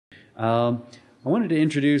I wanted to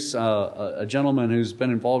introduce a gentleman who's been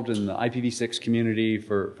involved in the IPv6 community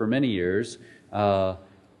for many years,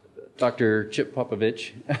 Dr. Chip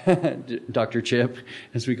Popovich, Dr. Chip,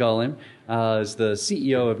 as we call him, is the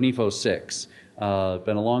CEO of NIFO6.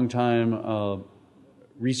 Been a long time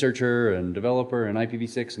researcher and developer in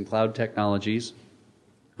IPv6 and cloud technologies.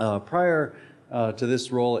 Prior to this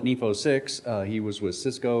role at NIFO6, he was with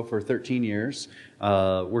Cisco for 13 years,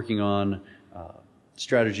 working on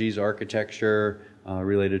strategies, architecture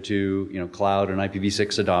related to cloud and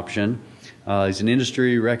IPv6 adoption. He's an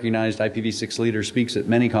industry-recognized IPv6 leader, speaks at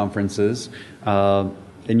many conferences, and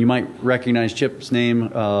you might recognize Chip's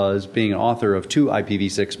name as being an author of 2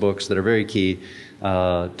 IPv6 books that are very key,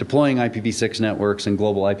 Deploying IPv6 Networks and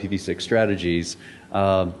Global IPv6 Strategies.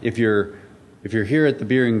 If you're here at the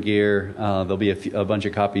Beer and Gear, there'll be a bunch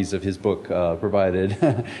of copies of his book provided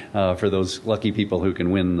for those lucky people who can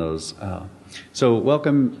win those. So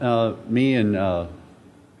welcome me and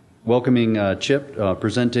welcoming Chip,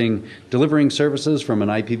 presenting delivering services from an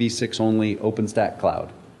IPv6 only OpenStack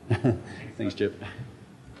cloud. Thanks, Chip.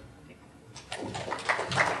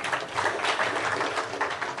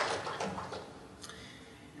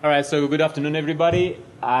 All right, so good afternoon, everybody.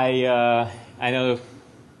 I know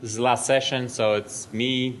this is the last session, so it's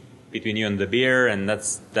me between you and the beer, and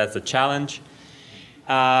that's a challenge.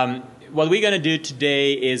 What we're going to do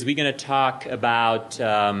today is we're going to talk about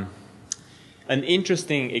an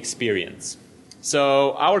interesting experience.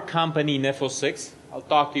 So our company, NIFO6, I'll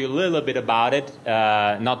talk to you a little bit about it,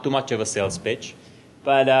 not too much of a sales pitch.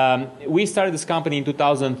 But we started this company in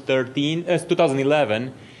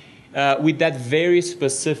 2011 with that very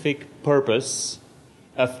specific purpose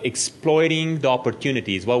of exploiting the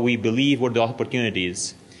opportunities, what we believe were the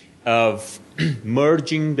opportunities of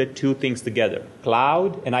merging the two things together,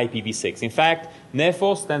 cloud and IPv6. In fact,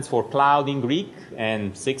 NEFO stands for cloud in Greek,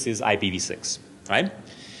 and 6 is IPv6, right?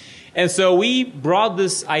 And so we brought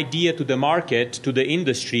this idea to the market, to the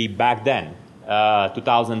industry back then,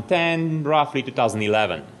 2010, roughly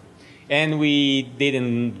 2011. And we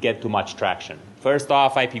didn't get too much traction. First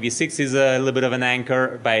off, IPv6 is a little bit of an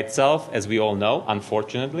anchor by itself, as we all know,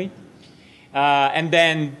 unfortunately. And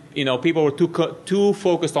then, people were too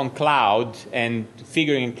focused on cloud and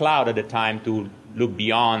figuring cloud at the time to look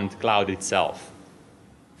beyond cloud itself.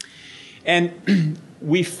 And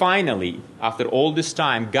we finally, after all this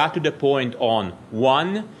time, got to the point on,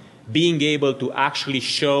 1, being able to actually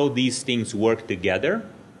show these things work together.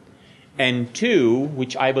 And 2,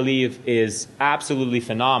 which I believe is absolutely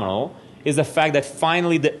phenomenal, is the fact that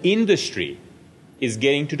finally the industry is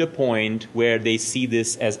getting to the point where they see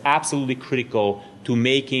this as absolutely critical to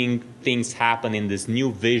making things happen in this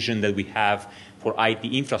new vision that we have for IT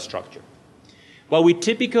infrastructure. What we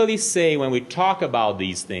typically say when we talk about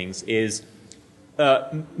these things is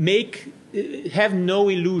have no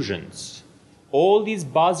illusions. All these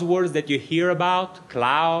buzzwords that you hear about,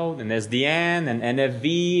 cloud and SDN and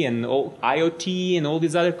NFV and IoT and all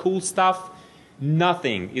this other cool stuff,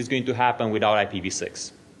 nothing is going to happen without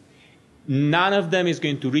IPv6. None of them is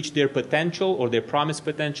going to reach their potential or their promised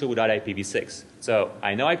potential without IPv6. So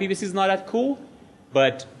I know IPv6 is not that cool,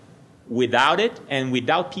 but without it and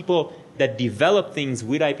without people that develop things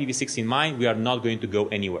with IPv6 in mind, we are not going to go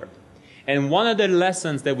anywhere. And one of the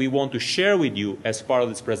lessons that we want to share with you as part of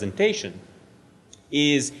this presentation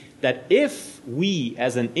is that if we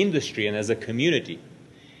as an industry and as a community,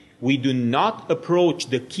 we do not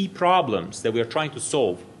approach the key problems that we are trying to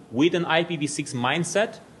solve with an IPv6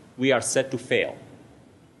 mindset, we are set to fail.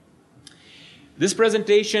 This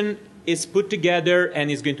presentation is put together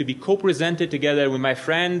and is going to be co-presented together with my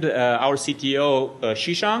friend, our CTO,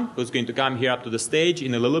 Shishang, who's going to come here up to the stage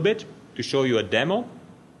in a little bit to show you a demo.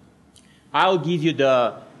 I'll give you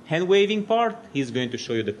the hand-waving part. He's going to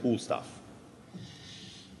show you the cool stuff.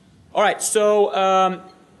 All right, so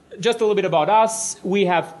just a little bit about us. We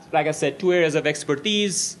have, like I said, 2 areas of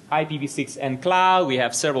expertise, IPv6 and cloud. We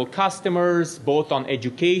have several customers, both on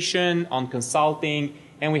education, on consulting,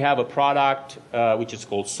 and we have a product which is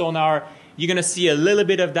called Sonar. You're going to see a little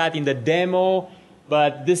bit of that in the demo,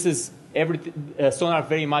 but this is Sonar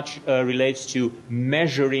very much relates to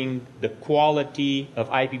measuring the quality of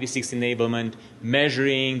IPv6 enablement,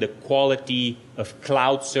 measuring the quality of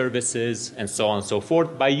cloud services, and so on and so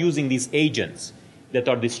forth by using these agents that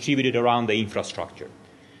are distributed around the infrastructure.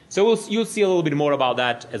 So you'll see a little bit more about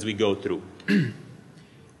that as we go through.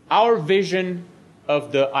 Our vision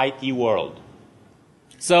of the IT world.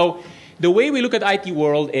 So the way we look at IT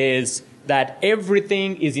world is that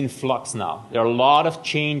everything is in flux now. There are a lot of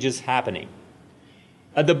changes happening.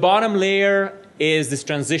 At the bottom layer is this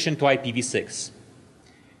transition to IPv6.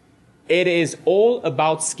 It is all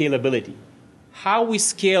about scalability. How we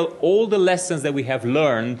scale all the lessons that we have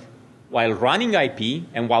learned while running IP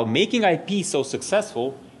and while making IP so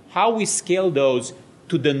successful, how we scale those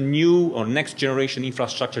to the new or next generation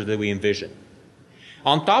infrastructure that we envision.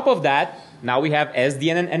 On top of that, now we have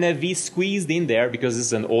SDN and NFV squeezed in there because this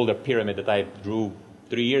is an older pyramid that I drew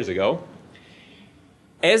 3 years ago.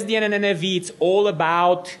 SDN and NFV, it's all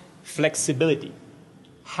about flexibility.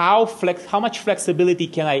 How much flexibility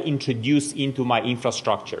can I introduce into my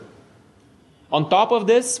infrastructure? On top of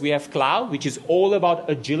this, we have cloud, which is all about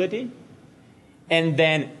agility. And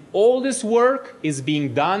then all this work is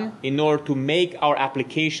being done in order to make our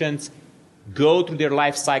applications go through their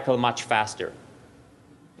life cycle much faster.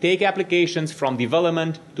 Take applications from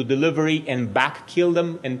development to delivery and back kill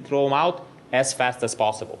them and throw them out as fast as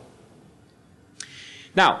possible.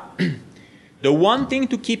 Now, the one thing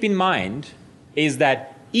to keep in mind is that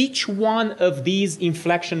each one of these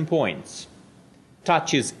inflection points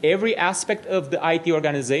touches every aspect of the IT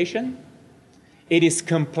organization. It is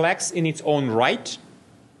complex in its own right,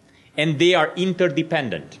 and they are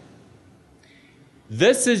interdependent.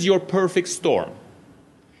 This is your perfect storm,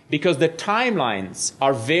 because the timelines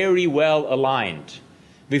are very well aligned.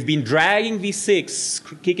 We've been dragging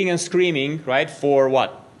V6, kicking and screaming, right, for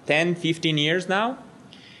what, 10, 15 years now?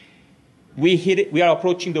 We hit it, we are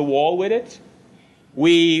approaching the wall with it.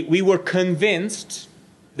 We were convinced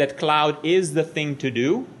that cloud is the thing to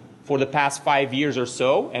do for the past 5 years or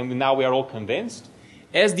so, and now we are all convinced.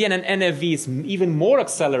 SDN and NFV is even more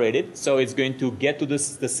accelerated, so it's going to get to the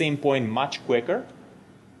same point much quicker.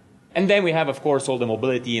 And then we have, of course, all the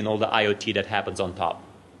mobility and all the IoT that happens on top.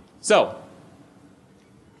 So,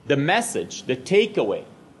 the message, the takeaway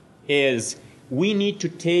is we need to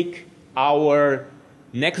take our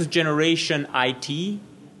next generation IT,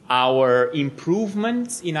 our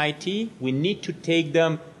improvements in IT, we need to take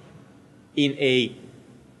them in a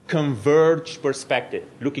converged perspective,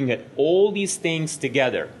 looking at all these things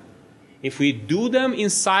together. If we do them in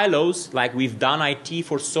silos, like we've done IT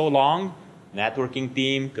for so long, networking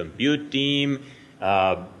team, compute team,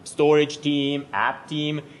 storage team, app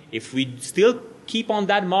team, if we still keep on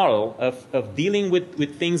that model of dealing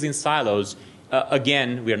with things in silos,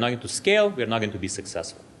 again, we are not going to scale, we are not going to be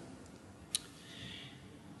successful.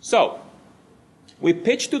 So, we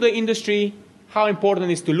pitch to the industry how important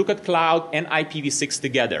it is to look at cloud and IPv6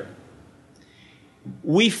 together.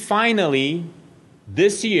 We finally,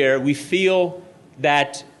 this year, we feel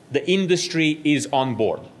that the industry is on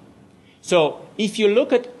board. So, if you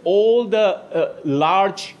look at all the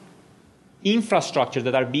large infrastructure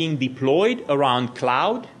that are being deployed around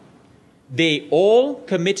cloud, they all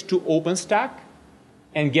commit to OpenStack,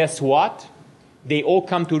 and guess what? They all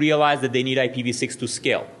come to realize that they need IPv6 to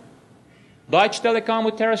scale. Deutsche Telekom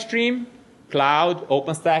with TerraStream, cloud,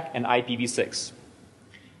 OpenStack, and IPv6.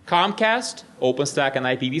 Comcast, OpenStack and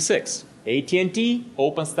IPv6. AT&T,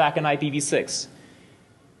 OpenStack and IPv6.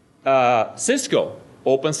 Cisco,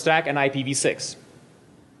 OpenStack and IPv6.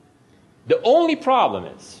 The only problem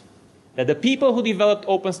is that the people who developed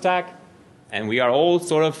OpenStack, and we are all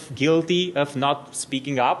sort of guilty of not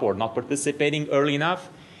speaking up or not participating early enough,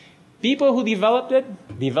 people who developed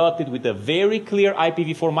it with a very clear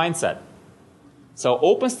IPv4 mindset. So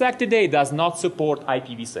OpenStack today does not support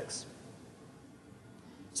IPv6.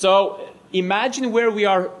 So imagine where we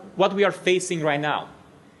are, what we are facing right now.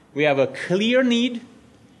 We have a clear need,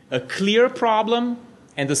 a clear problem,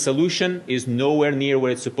 and the solution is nowhere near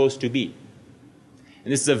where it's supposed to be.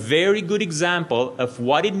 And this is a very good example of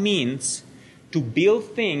what it means to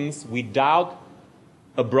build things without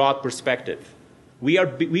a broad perspective.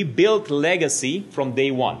 We built legacy from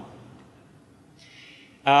day one.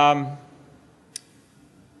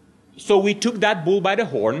 So we took that bull by the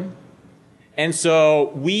horn, and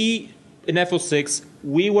so we, in FO6,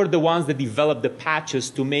 we were the ones that developed the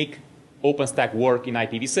patches to make OpenStack work in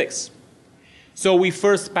IPv6. So we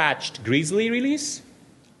first patched Grizzly release,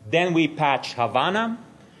 then we patched Havana,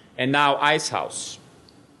 and now Icehouse.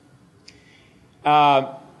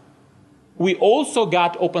 We also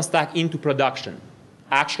got OpenStack into production,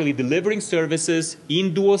 actually delivering services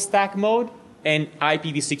in dual stack mode and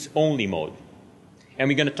IPv6 only mode. And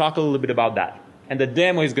we're going to talk a little bit about that. And the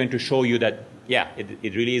demo is going to show you that, yeah,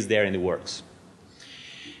 it really is there and it works.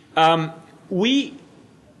 We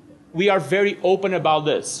are very open about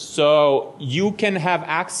this. So you can have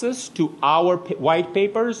access to our white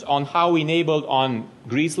papers on how we enabled on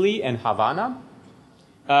Grizzly and Havana.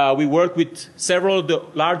 We work with several of the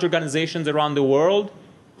large organizations around the world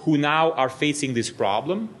who now are facing this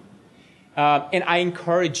problem. And I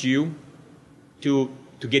encourage you to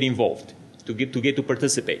get involved, to get to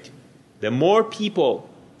participate. The more people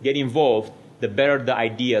get involved, the better the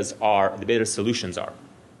ideas are, the better solutions are.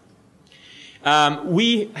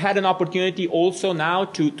 We had an opportunity also now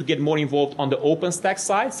to get more involved on the OpenStack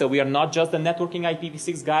side. So we are not just the networking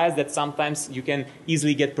IPv6 guys that sometimes you can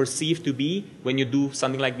easily get perceived to be when you do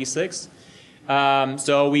something like v6.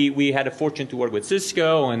 So we had a fortune to work with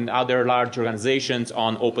Cisco and other large organizations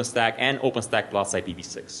on OpenStack and OpenStack plus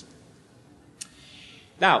IPv6.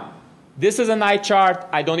 Now, this is an eye chart.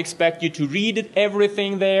 I don't expect you to read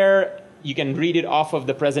everything there. You can read it off of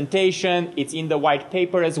the presentation. It's in the white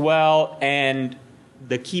paper as well. And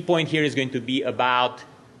the key point here is going to be about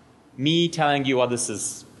me telling you what this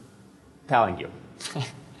is telling you.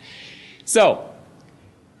 So,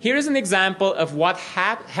 here is an example of what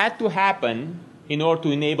had to happen in order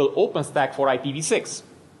to enable OpenStack for IPv6.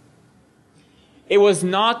 It was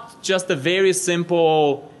not just a very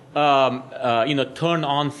simple, turn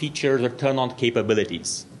on features or turn on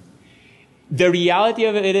capabilities. The reality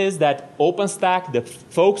of it is that OpenStack, the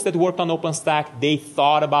folks that worked on OpenStack, they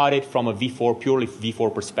thought about it from a purely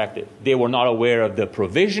v4 perspective. They were not aware of the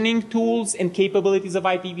provisioning tools and capabilities of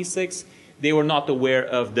IPv6. They were not aware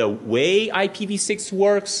of the way IPv6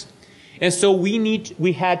 works. And so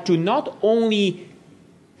we had to not only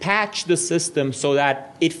patch the system so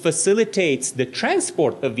that it facilitates the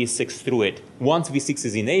transport of v6 through it once v6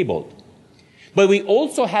 is enabled, but we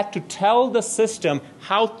also had to tell the system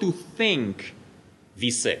how to think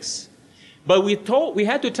v6. But we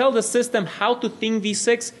had to tell the system how to think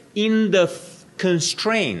v6 in the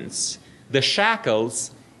constraints, the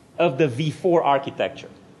shackles of the v4 architecture.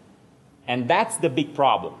 And that's the big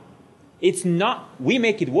problem. It's not, we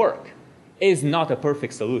make it work. It is not a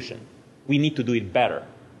perfect solution. We need to do it better.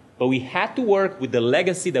 But we had to work with the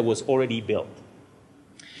legacy that was already built.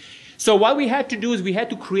 So what we had to do is we had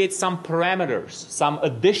to create some parameters, some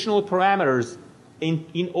additional parameters in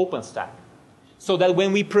OpenStack, so that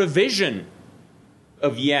when we provision a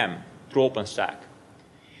VM through OpenStack,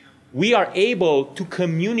 we are able to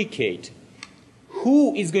communicate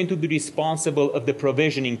who is going to be responsible of the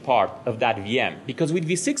provisioning part of that VM. Because with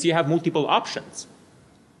v6 you have multiple options.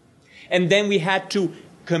 And then we had to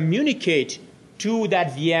communicate to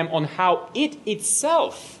that VM on how it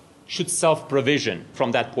itself should self-provision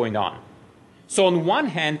from that point on. So on one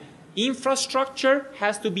hand, infrastructure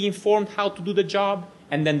has to be informed how to do the job,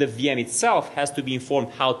 and then the VM itself has to be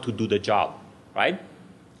informed how to do the job, right?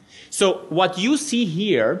 So what you see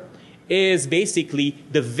here is basically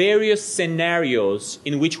the various scenarios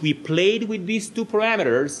in which we played with these two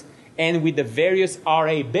parameters and with the various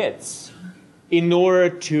RA bits in order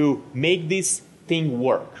to make this thing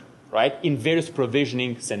work, right, in various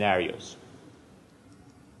provisioning scenarios.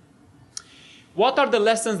 What are the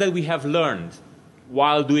lessons that we have learned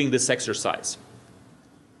while doing this exercise?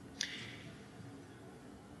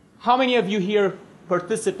 How many of you here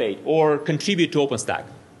participate or contribute to OpenStack?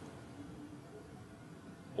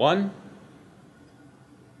 One?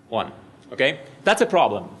 One. Okay? That's a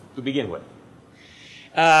problem to begin with.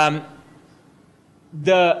 The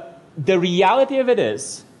reality of it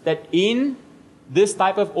is that in this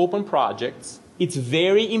type of open projects, it's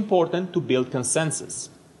very important to build consensus.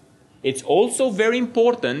 It's also very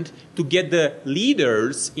important to get the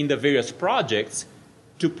leaders in the various projects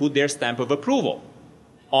to put their stamp of approval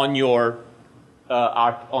on your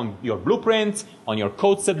blueprints, on your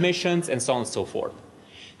code submissions, and so on and so forth.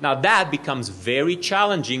 Now that becomes very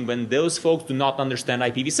challenging when those folks do not understand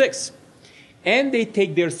IPv6. And they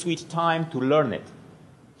take their sweet time to learn it.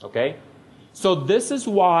 Okay? So this is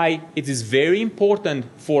why it is very important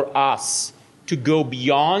for us to go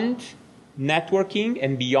beyond networking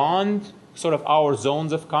and beyond sort of our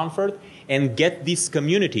zones of comfort and get these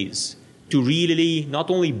communities to really not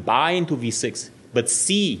only buy into v6, but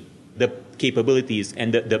see the capabilities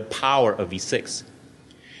and the power of v6.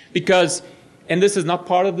 Because, and this is not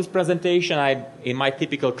part of this presentation, in my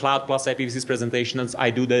typical Cloud plus IPv6 presentations,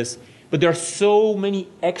 I do this, but there are so many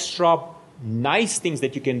extra nice things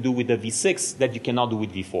that you can do with the v6 that you cannot do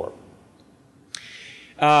with v4.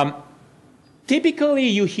 Typically,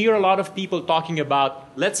 you hear a lot of people talking about,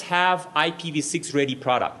 let's have IPv6 ready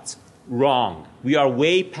products. Wrong. We are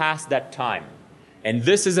way past that time. And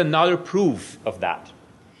this is another proof of that.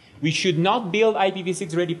 We should not build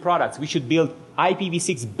IPv6 ready products. We should build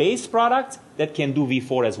IPv6 based products that can do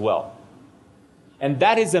v4 as well. And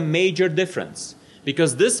that is a major difference.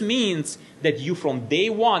 Because this means that you from day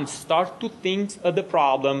one start to think of the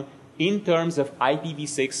problem in terms of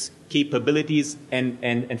IPv6 capabilities and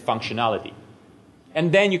functionality.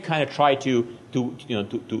 And then you kind of try to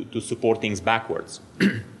support things backwards.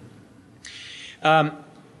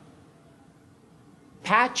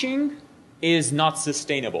 Patching is not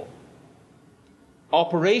sustainable.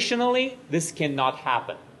 Operationally, this cannot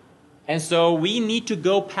happen. And so we need to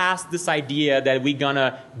go past this idea that we're going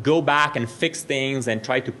to go back and fix things and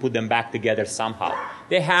try to put them back together somehow.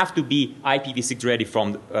 They have to be IPv6 ready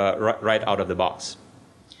from right out of the box.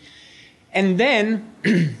 And then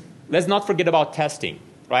let's not forget about testing,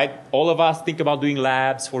 right? All of us think about doing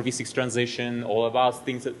labs for V6 transition. All of us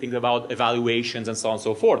think about evaluations and so on and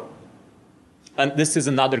so forth. And this is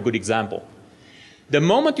another good example. The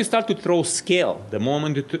moment you start to throw scale, the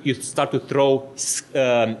moment you start to throw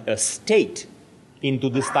a state into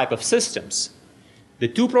this type of systems, the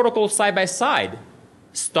two protocols side by side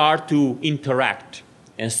start to interact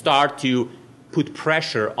and start to put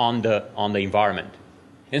pressure on the environment.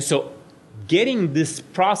 And so getting this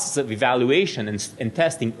process of evaluation and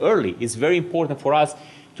testing early is very important for us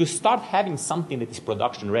to start having something that is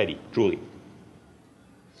production ready, truly.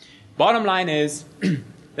 Bottom line is,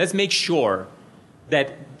 let's make sure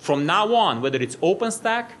that from now on, whether it's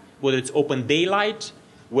OpenStack, whether it's Open Daylight,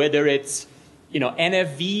 whether it's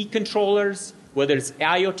NFV controllers, whether it's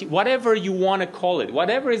IoT, whatever you want to call it,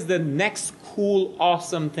 whatever is the next cool,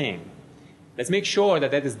 awesome thing, let's make sure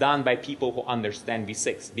that that is done by people who understand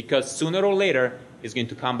V6, because sooner or later, it's going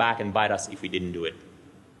to come back and bite us if we didn't do it.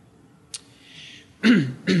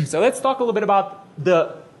 So let's talk a little bit about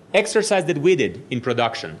the exercise that we did in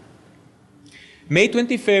production. May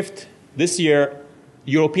 25th this year,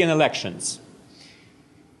 European elections.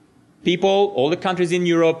 People, all the countries in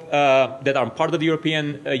Europe that are part of the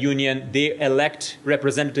European Union, they elect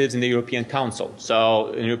representatives in the European Council.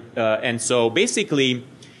 So, and so basically,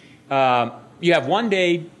 you have one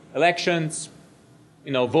day elections,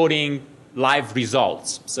 voting, live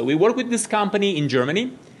results. So we work with this company in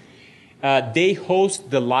Germany. They host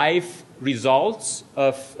the live results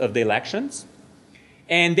of the elections,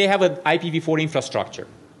 and they have an IPv4 infrastructure.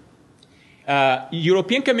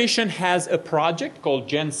 European Commission has a project called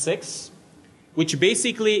Gen 6, which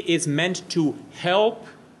basically is meant to help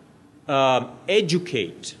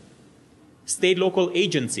educate state local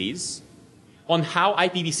agencies on how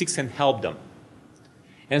IPv6 can help them.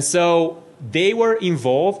 And so they were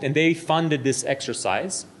involved and they funded this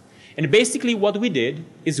exercise. And basically what we did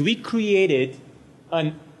is we created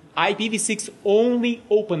an IPv6 only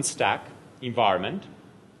OpenStack environment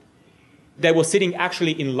that was sitting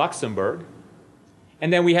actually in Luxembourg.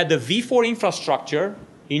 And then we had the v4 infrastructure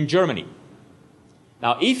in Germany.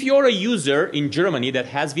 Now, if you're a user in Germany that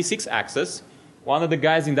has v6 access, one of the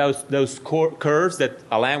guys in those curves that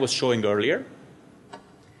Alain was showing earlier,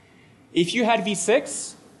 if you had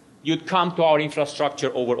v6, you'd come to our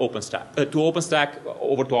infrastructure over OpenStack, to OpenStack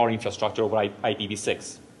over to our infrastructure over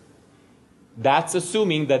IPv6. That's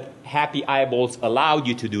assuming that happy eyeballs allowed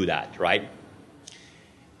you to do that, right?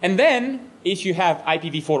 And then, if you have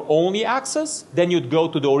IPv4 only access, then you'd go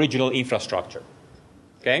to the original infrastructure.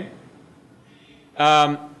 Okay?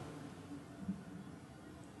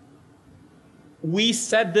 We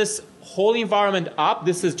set this whole environment up.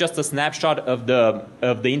 This is just a snapshot of the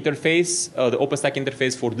interface, the OpenStack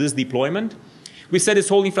interface for this deployment. We set this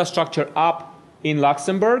whole infrastructure up in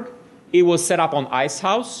Luxembourg. It was set up on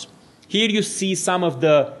Icehouse. Here you see some of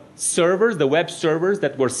the servers, the web servers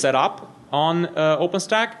that were set up on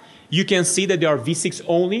OpenStack. You can see that they are v6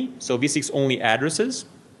 only, so v6 only addresses.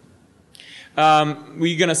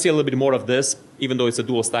 We're going to see a little bit more of this, even though it's a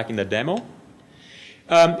dual stack in the demo.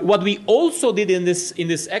 What we also did in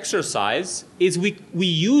this exercise is we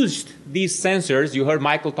used these sensors. You heard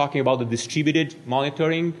Michael talking about the distributed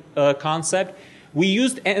monitoring concept. We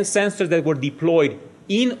used sensors that were deployed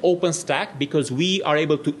in OpenStack because we are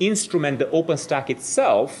able to instrument the OpenStack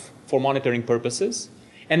itself for monitoring purposes,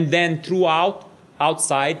 and then throughout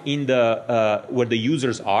outside in the where the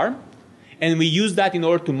users are. And we use that in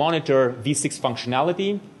order to monitor v6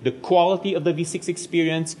 functionality, the quality of the v6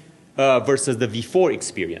 experience versus the v4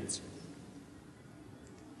 experience.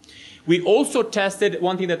 We also tested,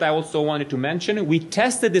 one thing that I also wanted to mention, we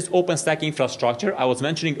tested this OpenStack infrastructure. I was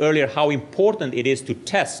mentioning earlier how important it is to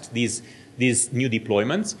test these new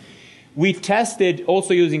deployments. We tested,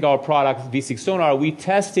 also using our product v6 Sonar, we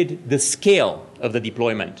tested the scale of the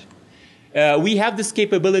deployment. We have this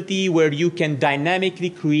capability where you can dynamically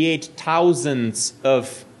create thousands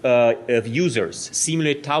of users,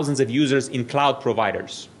 simulate thousands of users in cloud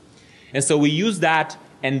providers. And so we use that,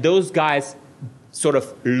 and those guys sort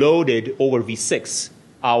of loaded over v6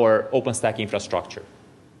 our OpenStack infrastructure.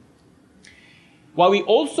 What we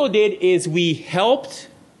also did is we helped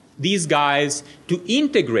these guys to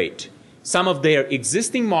integrate some of their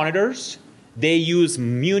existing monitors. They use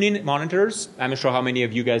Munin monitors. I'm not sure how many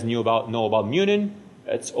of you guys know about Munin.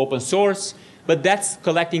 It's open source. but that's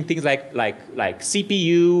collecting things like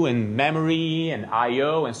CPU and memory and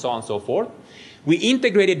I/O and so on and so forth. We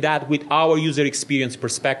integrated that with our user experience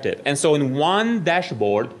perspective. And so in one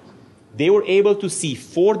dashboard, they were able to see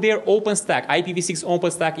for their OpenStack, IPv6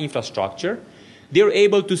 OpenStack infrastructure, they were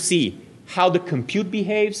able to see how the compute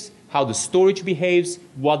behaves, how the storage behaves,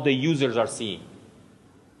 what the users are seeing.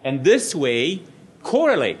 And this way,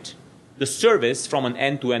 correlate the service from an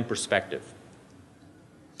end-to-end perspective.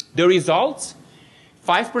 The results,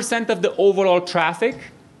 5% of the overall traffic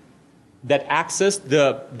that accessed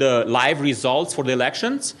the live results for the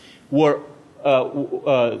elections were,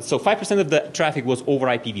 so 5% of the traffic was over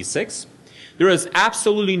IPv6. There is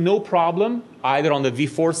absolutely no problem either on the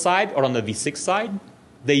v4 side or on the v6 side.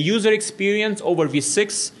 The user experience over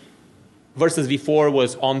v6 versus v4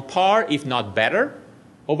 was on par, if not better,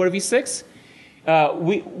 over v6.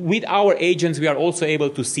 With our agents, we are also able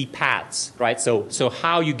to see paths, right? So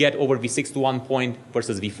how you get over v6 to one point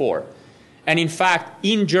versus v4. And in fact,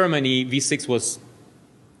 in Germany, v6 was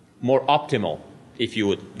more optimal, if you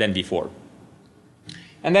would, than v4.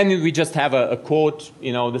 And then we just have a quote,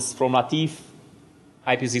 you know, this is from Latif,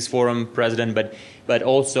 IPv6 Forum president, but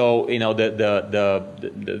also, you know,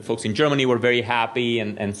 the folks in Germany were very happy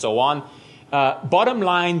and so on. Bottom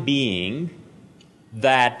line being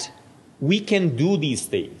that we can do these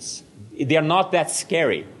things. They are not that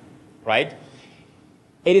scary, right?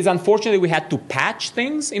 It is unfortunate we had to patch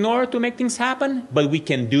things in order to make things happen, but we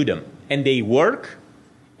can do them. And they work,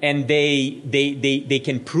 and they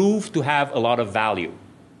can prove to have a lot of value.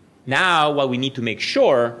 Now, what we need to make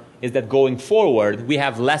sure is that going forward, we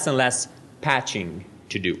have less and less patching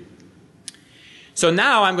to do. So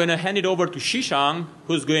now I'm going to hand it over to Shishang,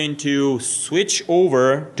 who's going to switch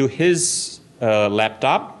over to his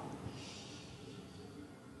laptop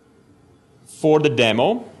for the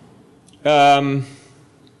demo.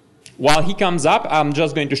 While he comes up, I'm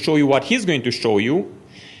just going to show you what he's going to show you.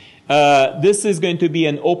 This is going to be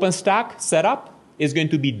an OpenStack setup. It's going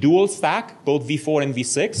to be dual stack, both v4 and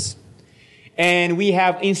v6. And we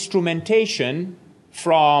have instrumentation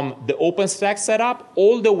from the OpenStack setup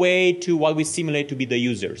all the way to what we simulate to be the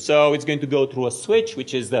user. So it's going to go through a switch,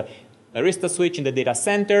 which is the Arista switch in the data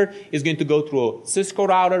center. It's going to go through a Cisco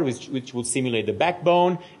router, which will simulate the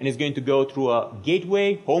backbone. And it's going to go through a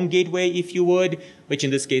gateway, home gateway, if you would, which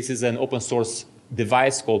in this case is an open source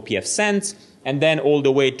device called pfSense, and then all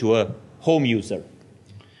the way to a home user.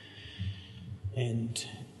 And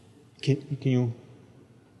can you...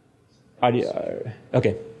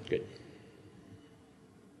 Okay, good.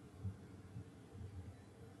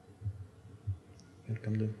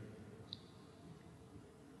 Welcome to...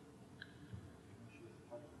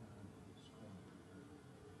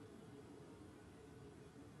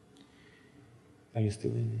 Are you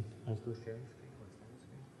still in? Are you still sharing screen?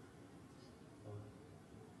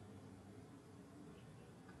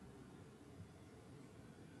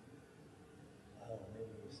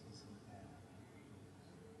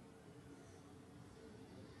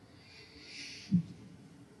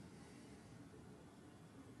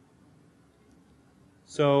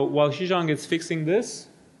 So while Shishang is fixing this,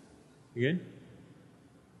 you good?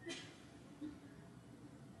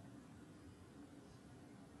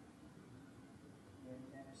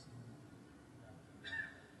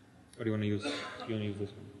 Or do you want to use? You want to use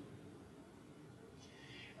this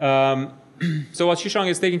one? So while Shishang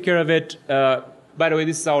is taking care of it, by the way,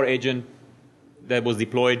 this is our agent that was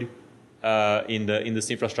deployed in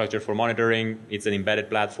this infrastructure for monitoring. It's an embedded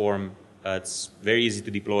platform. It's very easy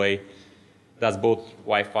to deploy. Does both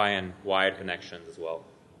Wi-Fi and wired connections as well.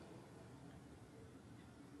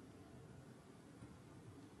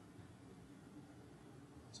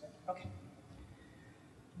 Okay.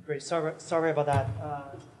 Great. Sorry about that.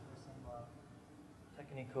 Some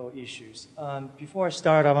technical issues. Before I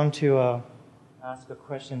start, I want to ask a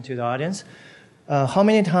question to the audience. How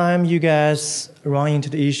many times you guys run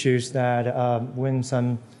into the issues that when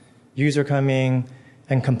some user come in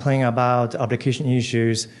and complain about application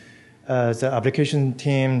issues, the application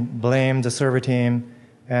team blame the server team,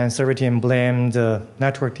 and server team blame the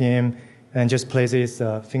network team, and just plays this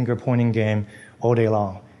finger pointing game all day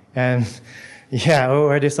long. And yeah, I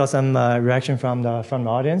already saw some reaction from the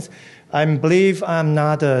audience. I believe I'm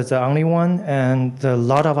not the only one, and a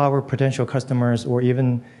lot of our potential customers or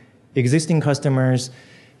even existing customers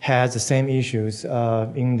had the same issues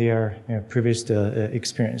in their previous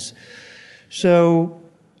experience. So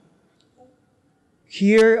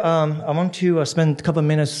here, I want to spend a couple of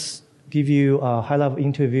minutes, give you a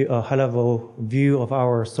high-level view of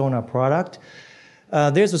our Sona product.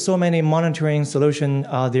 There's so many monitoring solutions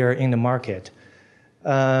out there in the market,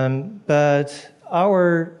 but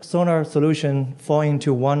our Sonar solution fall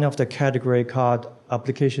into one of the category called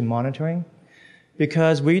application monitoring,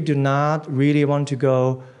 because we do not really want to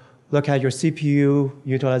go look at your CPU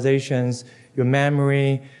utilizations, your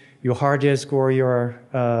memory, your hard disk, or your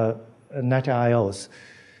net IOs.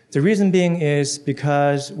 The reason being is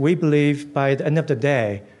because we believe by the end of the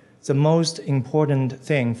day, the most important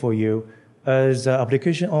thing for you as an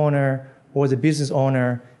application owner or the business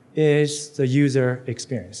owner is the user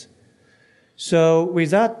experience. So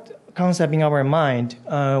with that concept in our mind,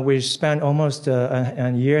 we spent almost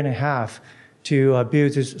a year and a half to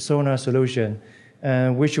build this Sonar solution,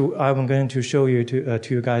 which I'm going to show you to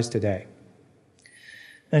you guys today.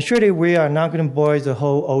 And surely we are not going to boil the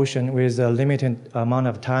whole ocean with a limited amount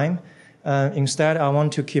of time. Instead, I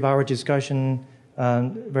want to keep our discussion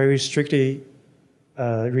very strictly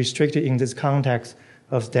restricted in this context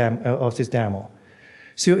of this demo.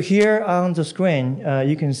 So here on the screen,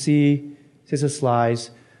 you can see these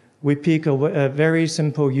slides. We pick a very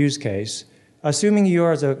simple use case. Assuming you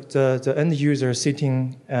are the end user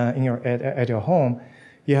sitting at your home,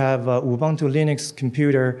 you have a Ubuntu Linux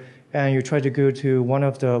computer, and you try to go to one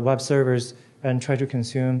of the web servers and try to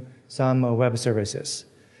consume some web services.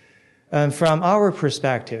 And from our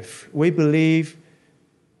perspective, we believe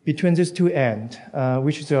between these two ends,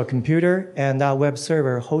 which is a computer and that web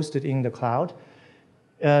server hosted in the cloud,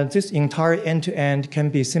 this entire end-to-end can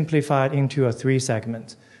be simplified into three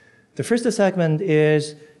segments. The first segment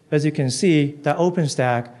is, as you can see, the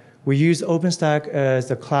OpenStack. We use OpenStack as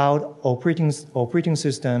the cloud operating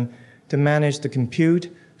system to manage the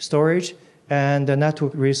compute, storage, and the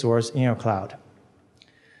network resource in our cloud.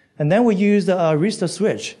 And then we use the Arista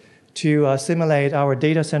switch to simulate our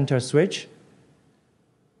data center switch.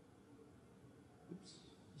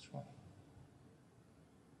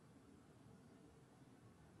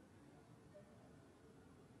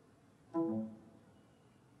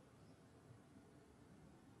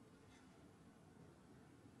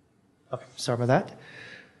 Okay, sorry about that.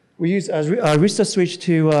 We use Arista switch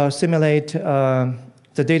to simulate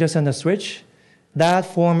the data center switch. That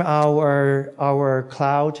form our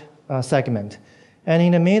cloud segment. And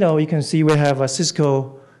in the middle, you can see we have a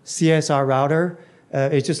Cisco CSR router.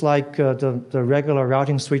 It's just like the regular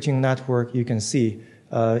routing switching network you can see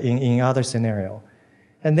in other scenario.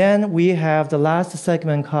 And then we have the last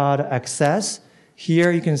segment called Access.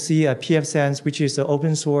 Here you can see a pfSense, which is the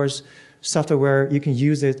open source software. You can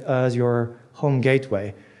use it as your home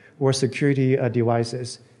gateway or security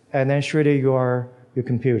devices, and then surely your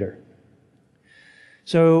computer.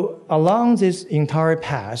 So along this entire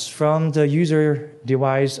path, from the user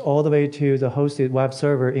device all the way to the hosted web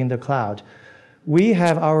server in the cloud, we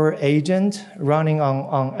have our agent running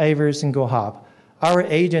on every single hop. Our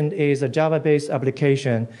agent is a Java-based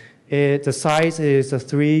application. The size is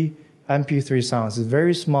 3 MP3 sounds. It's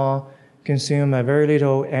very small, consume very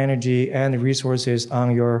little energy and resources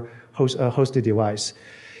on your hosted device.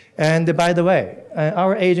 And by the way,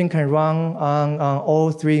 our agent can run on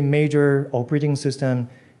all three major operating systems,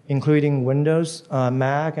 including Windows,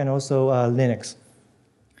 Mac, and also Linux.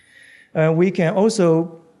 We can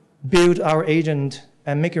also build our agent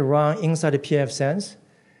and make it run inside the pfSense.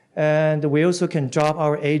 And we also can drop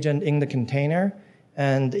our agent in the container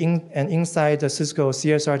and inside the Cisco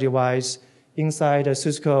CSR device, inside the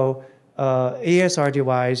Cisco ASR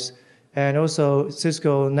device, and also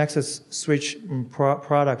Cisco Nexus switch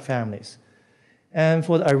product families. And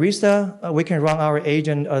for the Arista, we can run our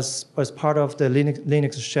agent as part of the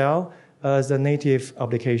Linux shell as a native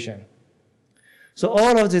application. So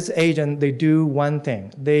all of these agents, they do one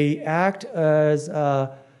thing. They act as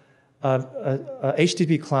a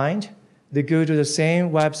HTTP client. They go to the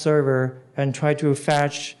same web server and try to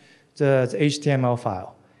fetch the HTML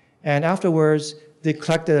file. And afterwards, they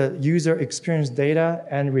collect the user experience data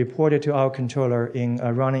and report it to our controller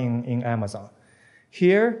running in Amazon.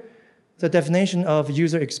 Here, the definition of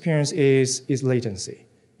user experience is latency.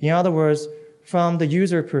 In other words, from the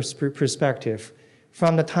user perspective,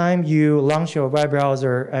 from the time you launch your web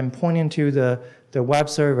browser and pointing to the web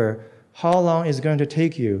server, how long is it going to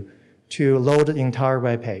take you to load the entire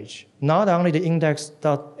web page? Not only the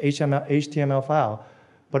index.html file,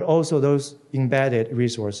 but also those embedded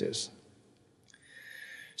resources.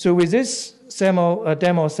 So with this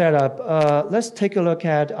demo setup, let's take a look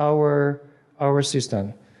at our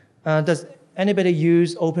system. Does anybody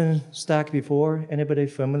use OpenStack before? Anybody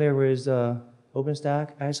familiar with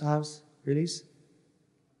OpenStack Icehouse release?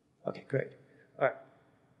 Okay, great. All right.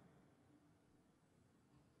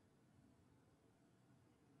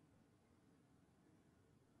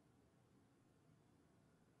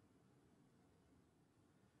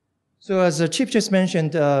 So as the Chief just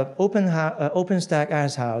mentioned,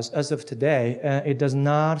 OpenStack House, as of today, it does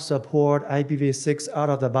not support IPv6 out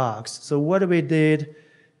of the box. So what we did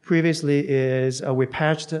previously is we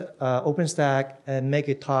patched OpenStack and make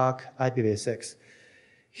it talk IPv6.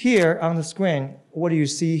 Here on the screen, what you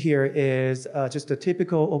see here is just a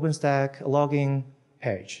typical OpenStack login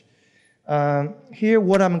page. Here,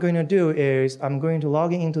 what I'm going to do is I'm going to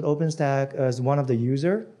log into the OpenStack as one of the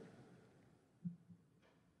user.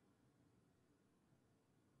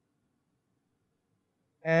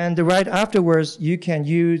 And right afterwards, you can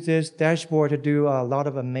use this dashboard to do a lot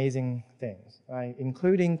of amazing things, right?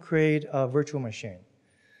 Including create a virtual machine.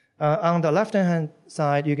 On the left-hand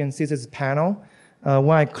side, you can see this panel.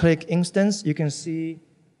 When I click instance, you can see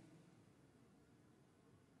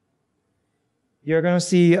you're going to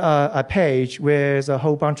see a page with a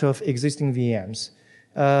whole bunch of existing VMs.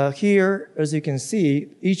 Here, as you can see,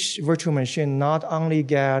 each virtual machine not only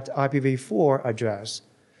get IPv4 address,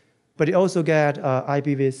 but it also get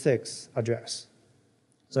IPv6 address.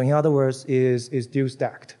 So in other words, is dual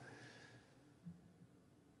stacked.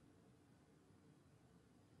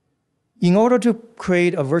 In order to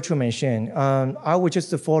create a virtual machine, I would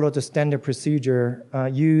just follow the standard procedure,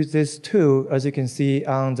 use this tool, as you can see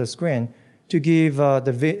on the screen, to give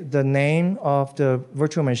the name of the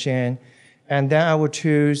virtual machine, and then I would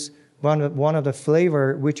choose one of the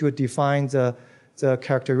flavor which would define the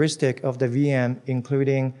characteristic of the VM,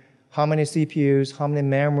 including how many CPUs, how many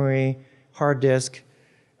memory, hard disk,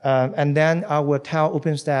 and then I will tell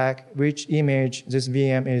OpenStack which image this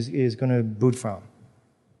VM is going to boot from.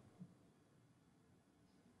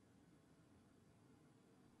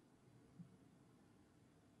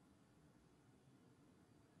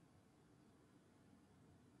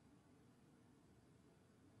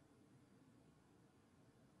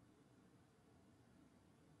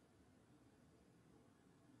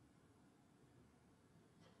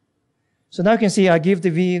 So now you can see I give the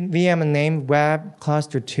VM a name web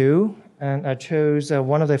cluster 2, and I chose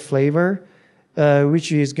one of the flavor,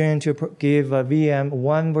 which is going to give a VM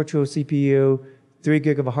 1 virtual CPU, 3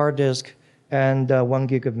 gig of hard disk, and 1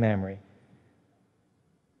 gig of memory.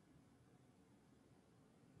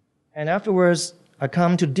 And afterwards, I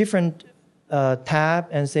come to different tab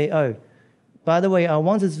and say, oh, by the way, I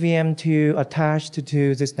want this VM to attach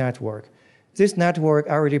to this network. This network,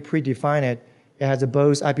 I already predefined it. It has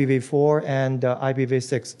both IPv4 and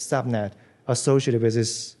IPv6 subnet associated with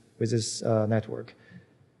this network.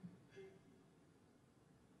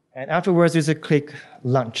 And afterwards, is a click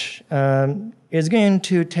launch. It's going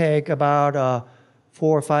to take about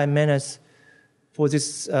 4 or 5 minutes for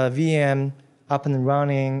this VM up and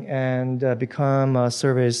running and become a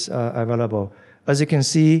service available. As you can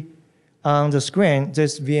see on the screen,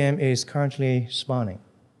 this VM is currently spawning.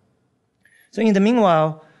 So in the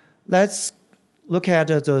meanwhile, let's look at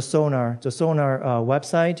the Sonar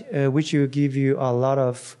website, which will give you a lot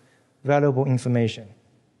of valuable information.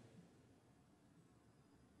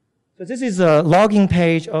 So this is a login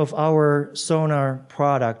page of our Sonar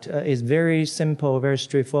product. It's very simple, very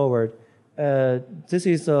straightforward. This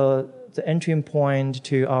is the entry point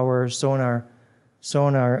to our Sonar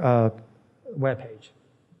webpage.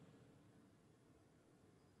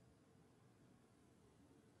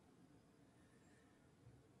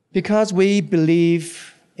 Because we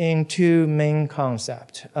believe in two main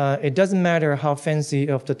concepts. It doesn't matter how fancy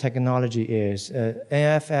of the technology is.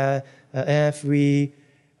 NFV,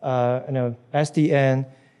 SDN.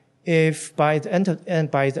 If by the end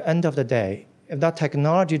of the day, if that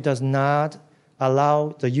technology does not allow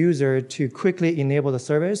the user to quickly enable the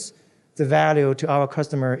service, the value to our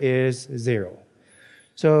customer is 0.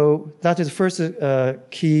 So that is the first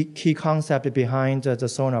key concept behind the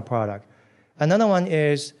Sonar product. Another one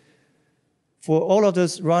is, for all of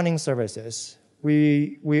those running services,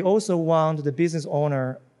 we also want the business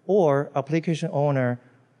owner or application owner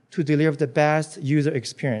to deliver the best user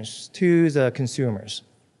experience to the consumers.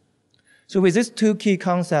 So with these two key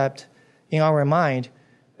concepts in our mind,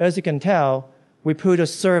 as you can tell, we put a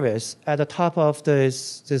service at the top of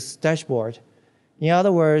this dashboard. In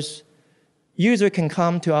other words, user can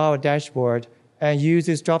come to our dashboard and use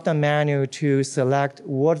this drop-down menu to select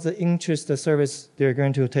what's the interest the service they're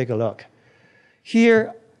going to take a look.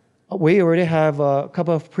 Here, we already have a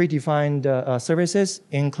couple of predefined services,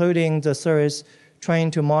 including the service trying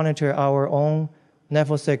to monitor our own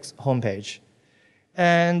Network 6 homepage.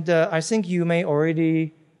 And I think you may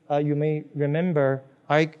remember,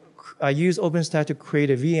 I use OpenStack to create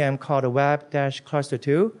a VM called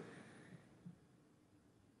web-cluster2.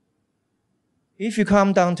 If you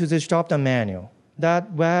come down to this drop-down menu,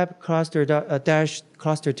 that web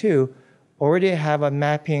cluster-cluster2 already have a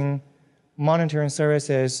mapping monitoring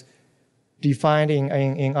services defined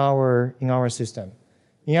in our system.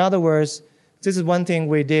 In other words, this is one thing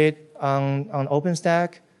we did on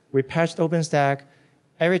OpenStack. We patched OpenStack.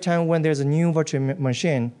 Every time when there's a new virtual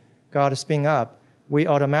machine got spin up, we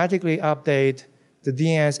automatically update the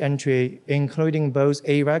DNS entry, including both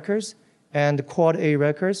A records and quad A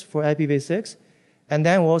records for IPv6. And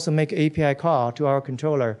then we also make an API call to our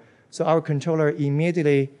controller. So our controller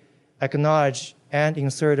immediately acknowledge and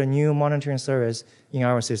insert a new monitoring service in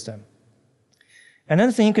our system.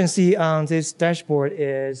 Another thing you can see on this dashboard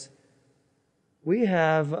is we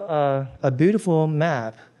have a beautiful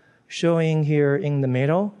map showing here in the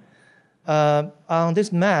middle. On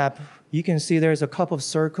this map, you can see there's a couple of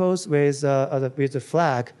circles with a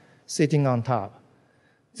flag sitting on top.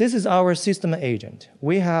 This is our system agent.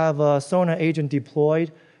 We have a Sonar agent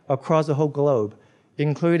deployed across the whole globe,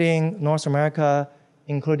 including North America,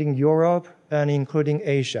 including Europe, and including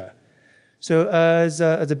Asia. So as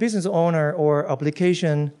a business owner or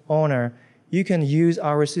application owner, you can use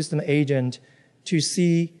our system agent to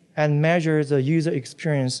see and measure the user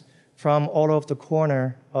experience from all of the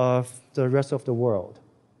corner of the rest of the world.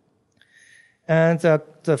 And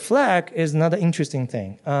the flag is another interesting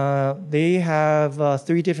thing. They have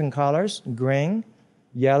 3 different colors: green,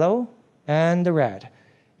 yellow, and red.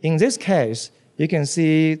 In this case, you can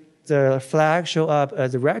see the flag show up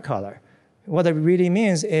as a red color. What it really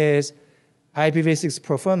means is IPv6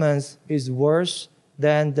 performance is worse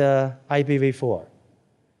than the IPv4.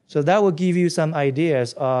 So that will give you some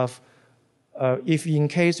ideas of if in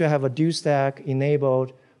case you have a dual stack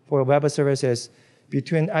enabled for web services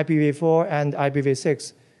between IPv4 and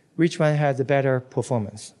IPv6, which one has the better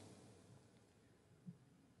performance.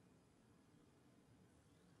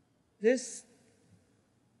 This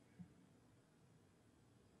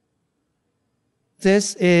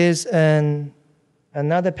is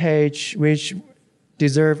another page which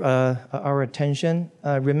deserves our attention.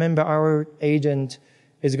 Remember, our agent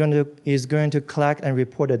is going to collect and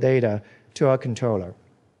report the data to our controller.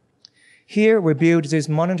 Here, we build this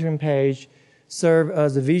monitoring page, serve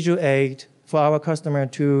as a visual aid for our customer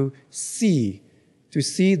to see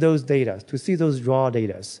those data, to see those raw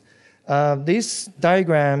data. This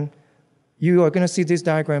diagram, you are going to see this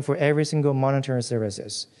diagram for every single monitoring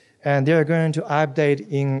services, and they are going to update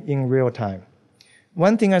in real time.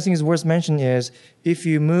 One thing I think is worth mentioning is if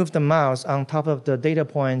you move the mouse on top of the data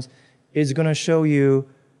points, it's going to show you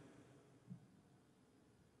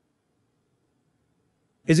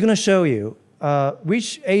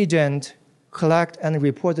which agent collect and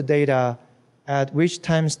report the data at which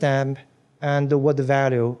timestamp and what the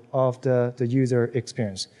value of the user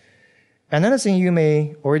experience. Another thing you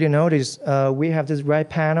may already notice, we have this right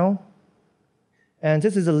panel, and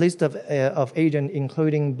this is a list of agents,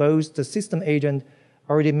 including both the system agent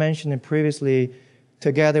already mentioned previously,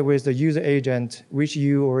 together with the user agent, which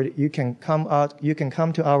you can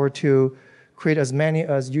come to our tool, create as many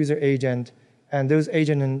as user agent, and those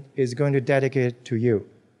agent is going to dedicate to you.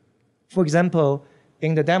 For example,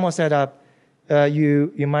 in the demo setup,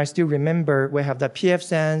 you might still remember we have the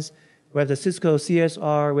pfSense, we have the Cisco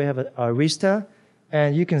CSR, we have Arista,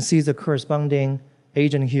 and you can see the corresponding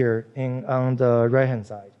agent here on the right-hand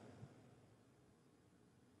side.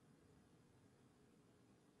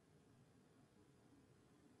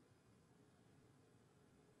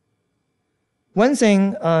 One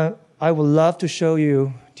thing I would love to show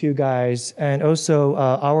you guys, and also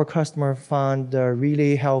our customer found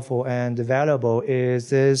really helpful and valuable, is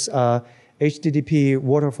this HTTP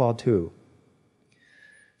waterfall tool.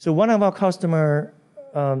 So one of our customer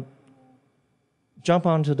jumped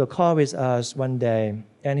onto the call with us one day,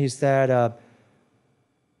 and he said,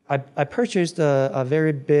 I purchased a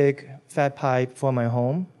very big fat pipe for my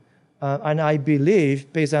home, and I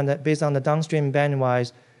believe, based on the downstream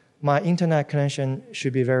bandwidth, my internet connection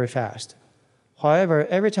should be very fast. However,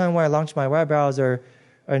 every time when I launch my web browser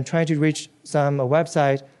and try to reach some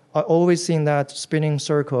website, I always see that spinning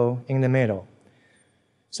circle in the middle.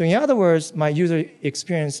 So in other words, my user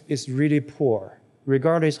experience is really poor,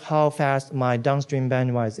 regardless how fast my downstream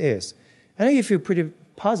bandwidth is. And he feel pretty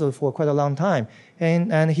puzzled for quite a long time,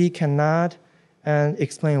 and he cannot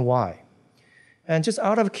explain why. And just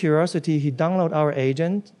out of curiosity, he downloaded our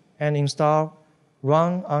agent and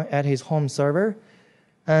run at his home server,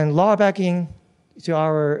 and log back in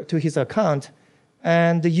to his account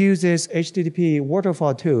and uses HTTP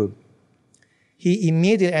waterfall tool. He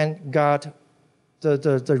immediately got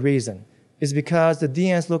the reason. It's because the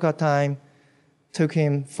DNS lookup time took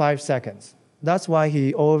him 5 seconds. That's why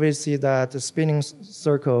he always see that spinning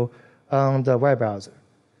circle on the web browser.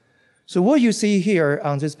 So what you see here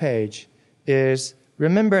on this page is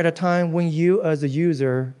remember at a time when you as a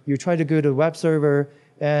user, you try to go to the web server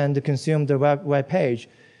and consume the web page,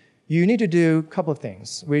 you need to do a couple of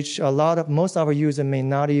things, which most of our users may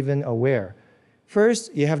not even aware.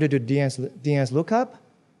 First, you have to do DNS lookup,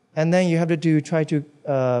 and then you have to try to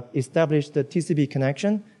establish the TCP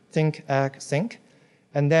connection, think, act, sync.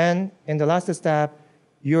 And then in the last step,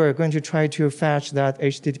 you are going to try to fetch that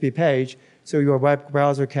HTTP page so your web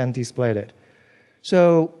browser can display it.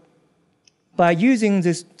 So by using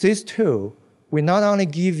this tool, we not only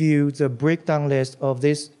give you the breakdown list of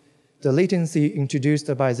the latency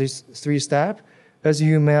introduced by this 3 steps, as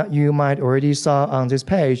you might already saw on this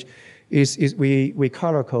page, we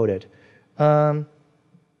color coded. So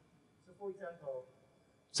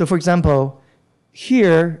for example,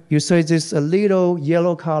 here you see this little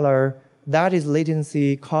yellow color, that is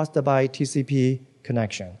latency caused by TCP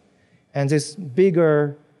connection. And this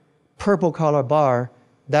bigger purple color bar,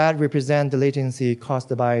 that represents the latency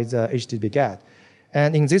caused by the HTTP GET.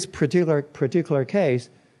 And in this particular case,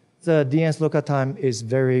 the DNS lookup time is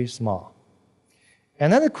very small.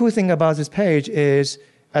 Another cool thing about this page is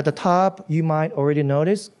at the top, you might already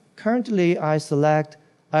notice, currently I select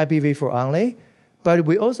IPv4 only, but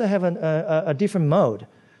we also have a different mode.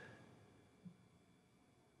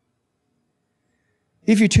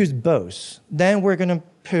 If you choose both, then we're going to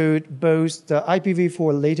put both the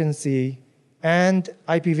IPv4 latency and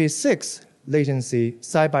IPv6 latency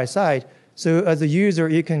side by side. So as a user,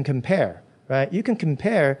 you can compare, right? You can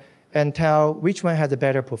compare and tell which one has a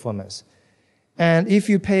better performance. And if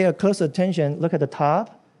you pay a close attention, look at the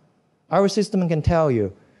top, our system can tell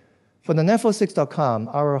you, for the net46.com,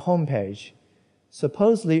 our homepage,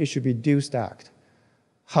 supposedly it should be dual stacked.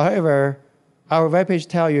 However, our webpage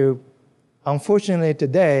tells you, unfortunately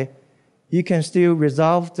today, you can still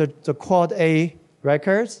resolve the quad A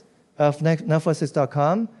records of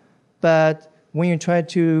net46.com, but when you try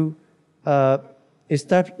to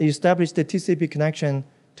establish the TCP connection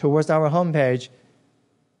towards our homepage,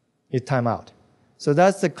 it times out. So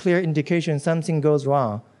that's a clear indication something goes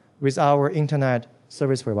wrong with our internet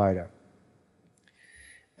service provider.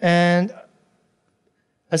 And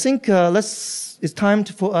I think it's time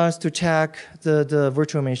for us to check the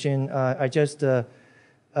virtual machine I just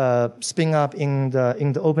spin up in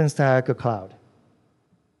the OpenStack cloud.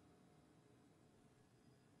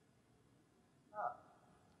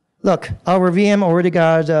 Look, our VM already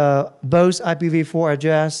got both IPv4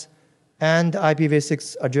 address and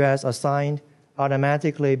IPv6 address assigned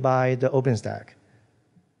automatically by the OpenStack.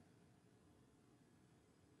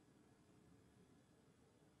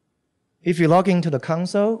 If you log into the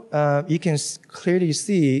console, you can clearly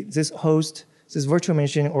see this host, this virtual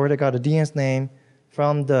machine already got a DNS name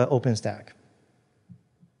from the OpenStack.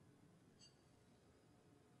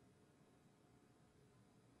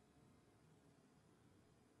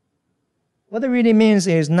 What it really means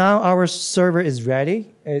is now our server is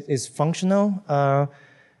ready, it is functional,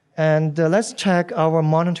 and let's check our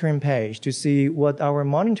monitoring page to see what our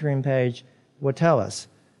monitoring page will tell us.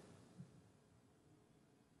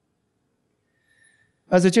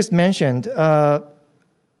 As I just mentioned, as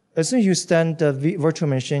soon as you send the virtual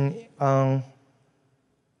machine in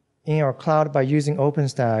your cloud by using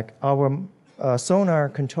OpenStack, our Sonar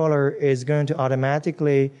controller is going to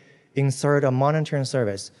automatically insert a monitoring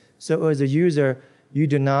service. So as a user, you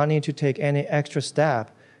do not need to take any extra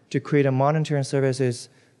step to create a monitoring services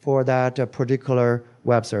for that particular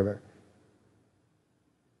web server.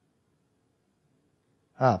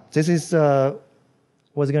 This is what I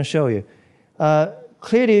was going to show you.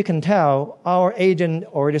 Clearly, you can tell our agent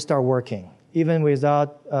already started working, even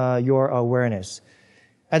without your awareness.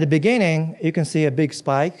 At the beginning, you can see a big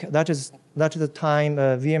spike. That is the time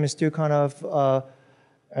VM is still kind of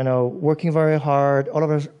working very hard.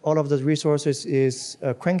 All of the resources is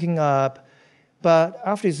cranking up. But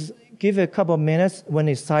after give it a couple of minutes, when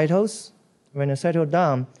it settles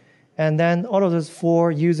down, and then all of those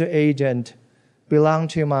 4 user agents belong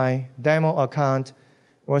to my demo account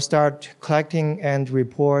will start collecting and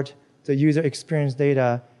report the user experience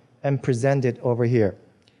data and present it over here.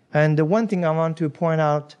 And the one thing I want to point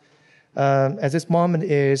out at this moment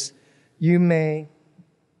is you may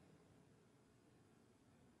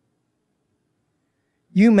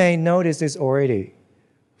notice this already.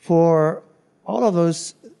 For all of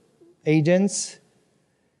those agents,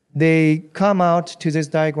 they come out to this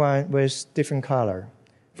diagram with different color.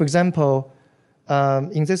 For example,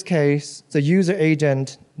 in this case, the user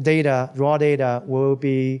agent data, raw data, will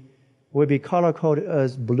be color-coded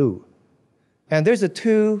as blue. And there's a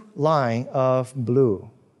 2 line of blue,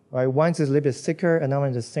 right? One is a little bit thicker, another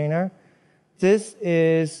one is thinner. This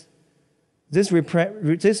is This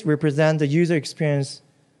represents the user experience,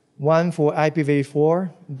 one for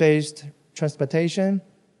IPv4 based transportation,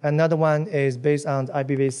 another one is based on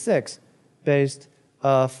IPv6 based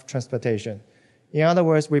of transportation. In other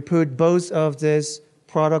words, we put both of this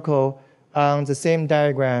protocol on the same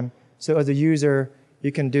diagram, so as a user,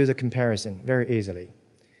 you can do the comparison very easily.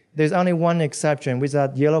 There's only one exception. With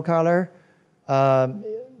that yellow color,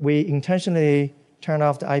 we intentionally turn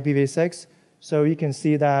off the IPv6, so you can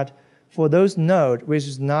see that for those nodes which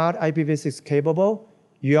is not IPv6 capable,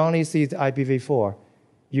 you only see the IPv4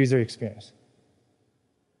 user experience.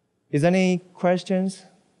 Is there any questions?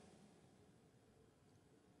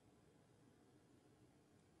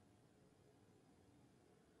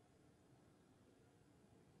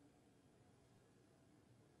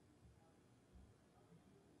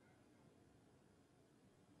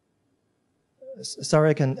 Sorry,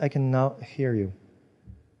 I cannot hear you.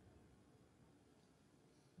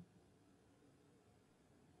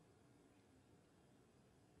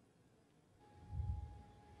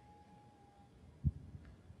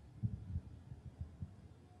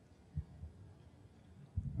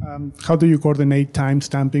 How do you coordinate time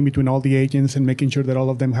stamping between all the agents and making sure that all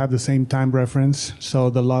of them have the same time reference so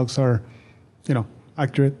the logs are,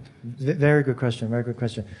 accurate? Very good question. Very good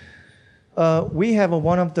question. We have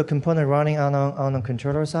one of the component running on the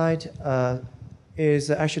controller side is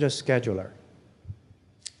actually a scheduler.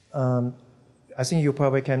 I think you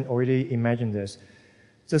probably can already imagine this.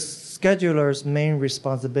 The scheduler's main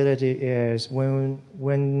responsibility is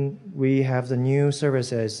when we have the new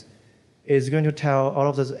services, is going to tell all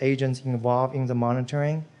of those agents involved in the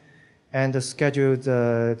monitoring and to schedule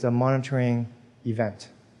the monitoring event.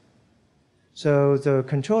 So the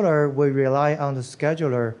controller will rely on the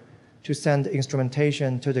scheduler to send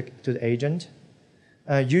instrumentation to the agent.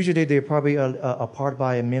 Usually they're probably apart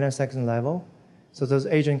by a millisecond level, so those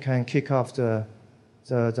agents can kick off the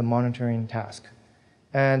monitoring task.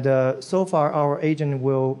 And so far our agent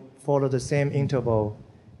will follow the same interval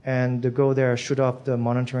and go there, shoot off the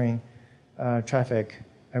monitoring traffic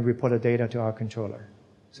and report the data to our controller.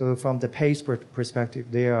 So from the pace perspective,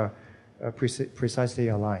 they are precisely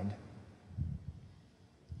aligned.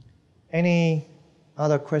 Any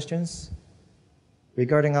other questions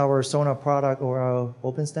regarding our Sonar product or our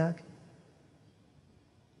OpenStack?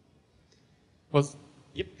 Well,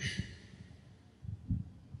 yep.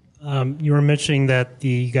 You were mentioning that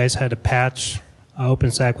you guys had to patch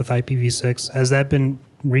OpenStack with IPv6. Has that been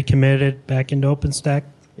recommitted back into OpenStack?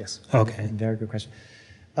 Yes. Okay. Very good question.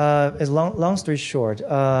 As long story short,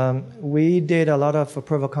 we did a lot of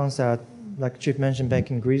proof of concept, like Chip mentioned, back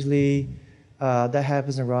in Grizzly. That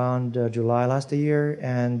happens around July last year,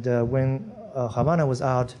 and when Havana was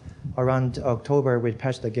out around October, we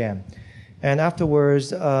patched again. And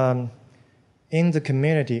afterwards, in the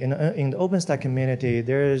community, in the OpenStack community,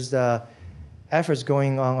 there's efforts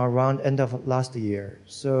going on around end of last year.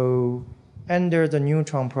 So under the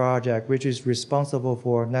Neutron project, which is responsible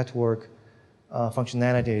for network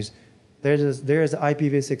functionalities, there is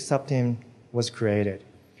IPv6 subteam was created.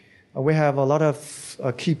 We have a lot of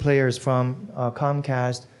key players from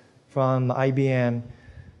Comcast, from IBM,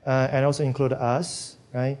 and also include us,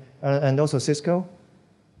 right? And also Cisco.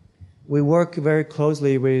 We work very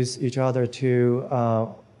closely with each other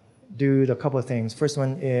to do a couple of things. First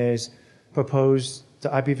one is propose the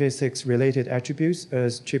IPv6 related attributes,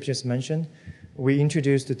 as Chip just mentioned. We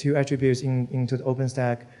introduced the two attributes into the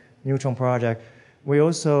OpenStack Neutron project. We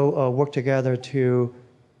also work together to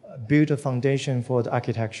build a foundation for the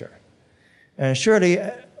architecture. And surely,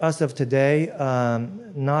 as of today,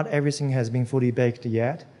 not everything has been fully baked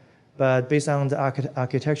yet, but based on the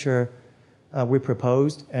architecture we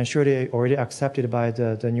proposed, and surely already accepted by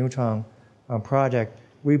the Neutron project,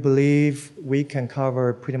 we believe we can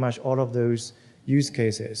cover pretty much all of those use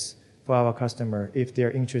cases for our customer if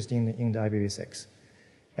they're interested in the IPv6.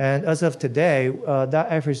 And as of today, that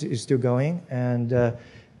effort is still going, and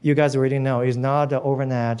you guys already know it's not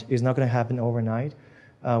overnight, it's not going to happen overnight.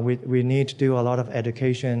 We need to do a lot of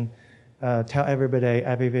education, tell everybody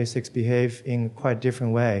IPv6 behave in quite a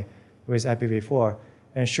different way with IPv4.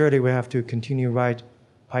 And surely we have to continue write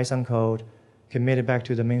Python code, commit it back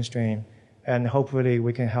to the mainstream, and hopefully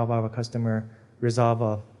we can help our customer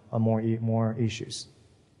resolve more issues.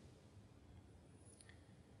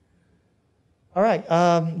 All right,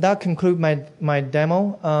 that concludes my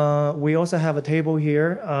demo. We also have a table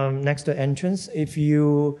here next to the entrance. If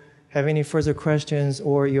you have any further questions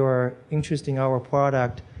or you're interested in our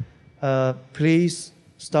product, please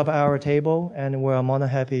stop at our table, and we're more than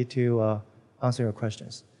happy to answer your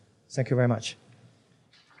questions. Thank you very much.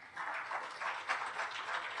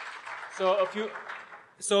 So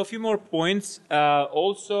So a few more points.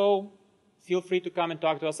 Also, feel free to come and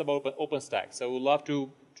talk to us about OpenStack. So we'd love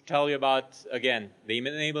to tell you about, again, the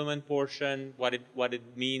enablement portion, what it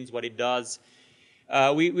means, what it does.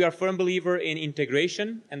 We are a firm believer in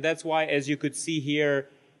integration, and that's why, as you could see here,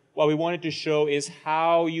 what we wanted to show is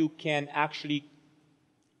how you can actually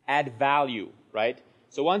add value, right?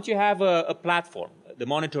 So once you have a platform, the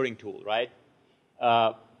monitoring tool, right?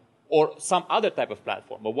 Or some other type of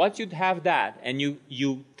platform. But once you have that and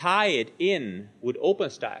you tie it in with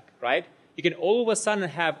OpenStack, right? You can all of a sudden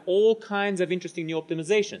have all kinds of interesting new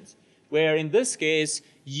optimizations, where in this case,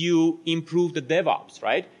 you improve the DevOps,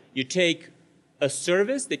 right? You take a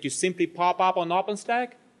service that you simply pop up on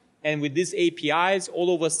OpenStack, and with these APIs,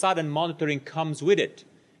 all of a sudden monitoring comes with it.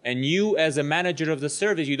 And you, as a manager of the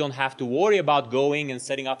service, you don't have to worry about going and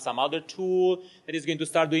setting up some other tool that is going to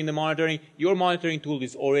start doing the monitoring. Your monitoring tool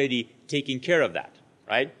is already taking care of that,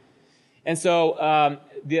 right? And so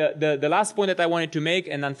the last point that I wanted to make,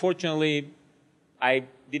 and unfortunately, I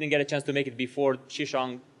didn't get a chance to make it before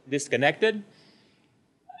Shishang disconnected.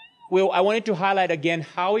 Well, I wanted to highlight again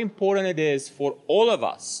how important it is for all of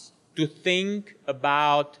us to think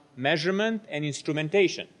about measurement and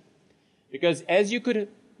instrumentation. Because as you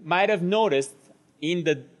might have noticed in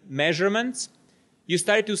the measurements, you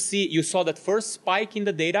saw that first spike in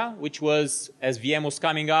the data, which was as VM was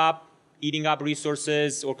coming up, eating up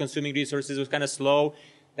resources or consuming resources, was kind of slow.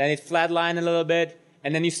 Then it flatlined a little bit,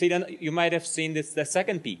 and then you might have seen the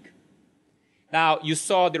second peak. Now you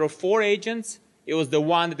saw there were 4 agents. It was the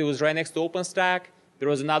one that was right next to OpenStack. There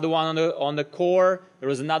was another one on the core. There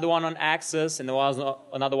was another one on access, and there was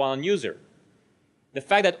another one on user. The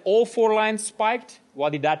fact that all 4 lines spiked,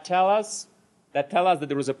 what did that tell us? That tells us that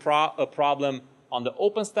there was a problem on the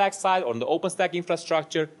OpenStack side, or on the OpenStack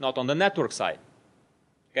infrastructure, not on the network side.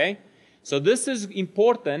 Okay? So this is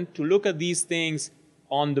important to look at these things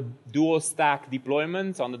on the dual stack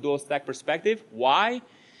deployments, on the dual stack perspective. Why?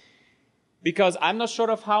 Because I'm not sure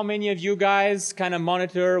of how many of you guys kind of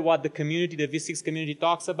monitor what the community, the V6 community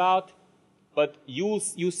talks about. But you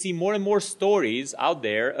see more and more stories out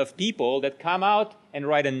there of people that come out and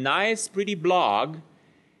write a nice, pretty blog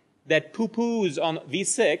that poo-poos on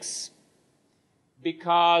V6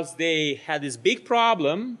 because they had this big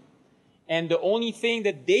problem, and the only thing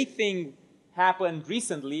that they think happened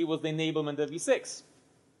recently was the enablement of V6.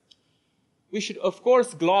 We should, of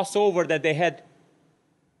course, gloss over that they had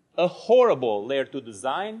a horrible layer 2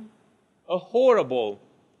 design, a horrible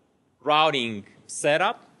routing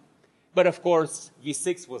setup, but of course,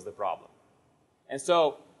 V6 was the problem. And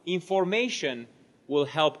so information will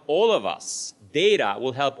help all of us, data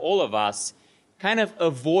will help all of us kind of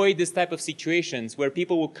avoid this type of situations where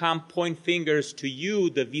people will come point fingers to you,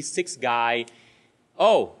 the V6 guy.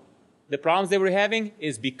 Oh, the problems they were having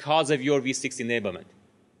is because of your V6 enablement.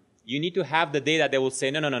 You need to have the data that will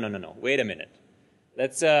say, no, wait a minute.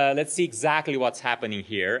 Let's see exactly what's happening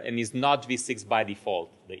here, and it's not V6 by default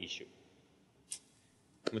the issue.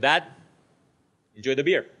 With that, enjoy the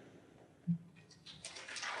beer.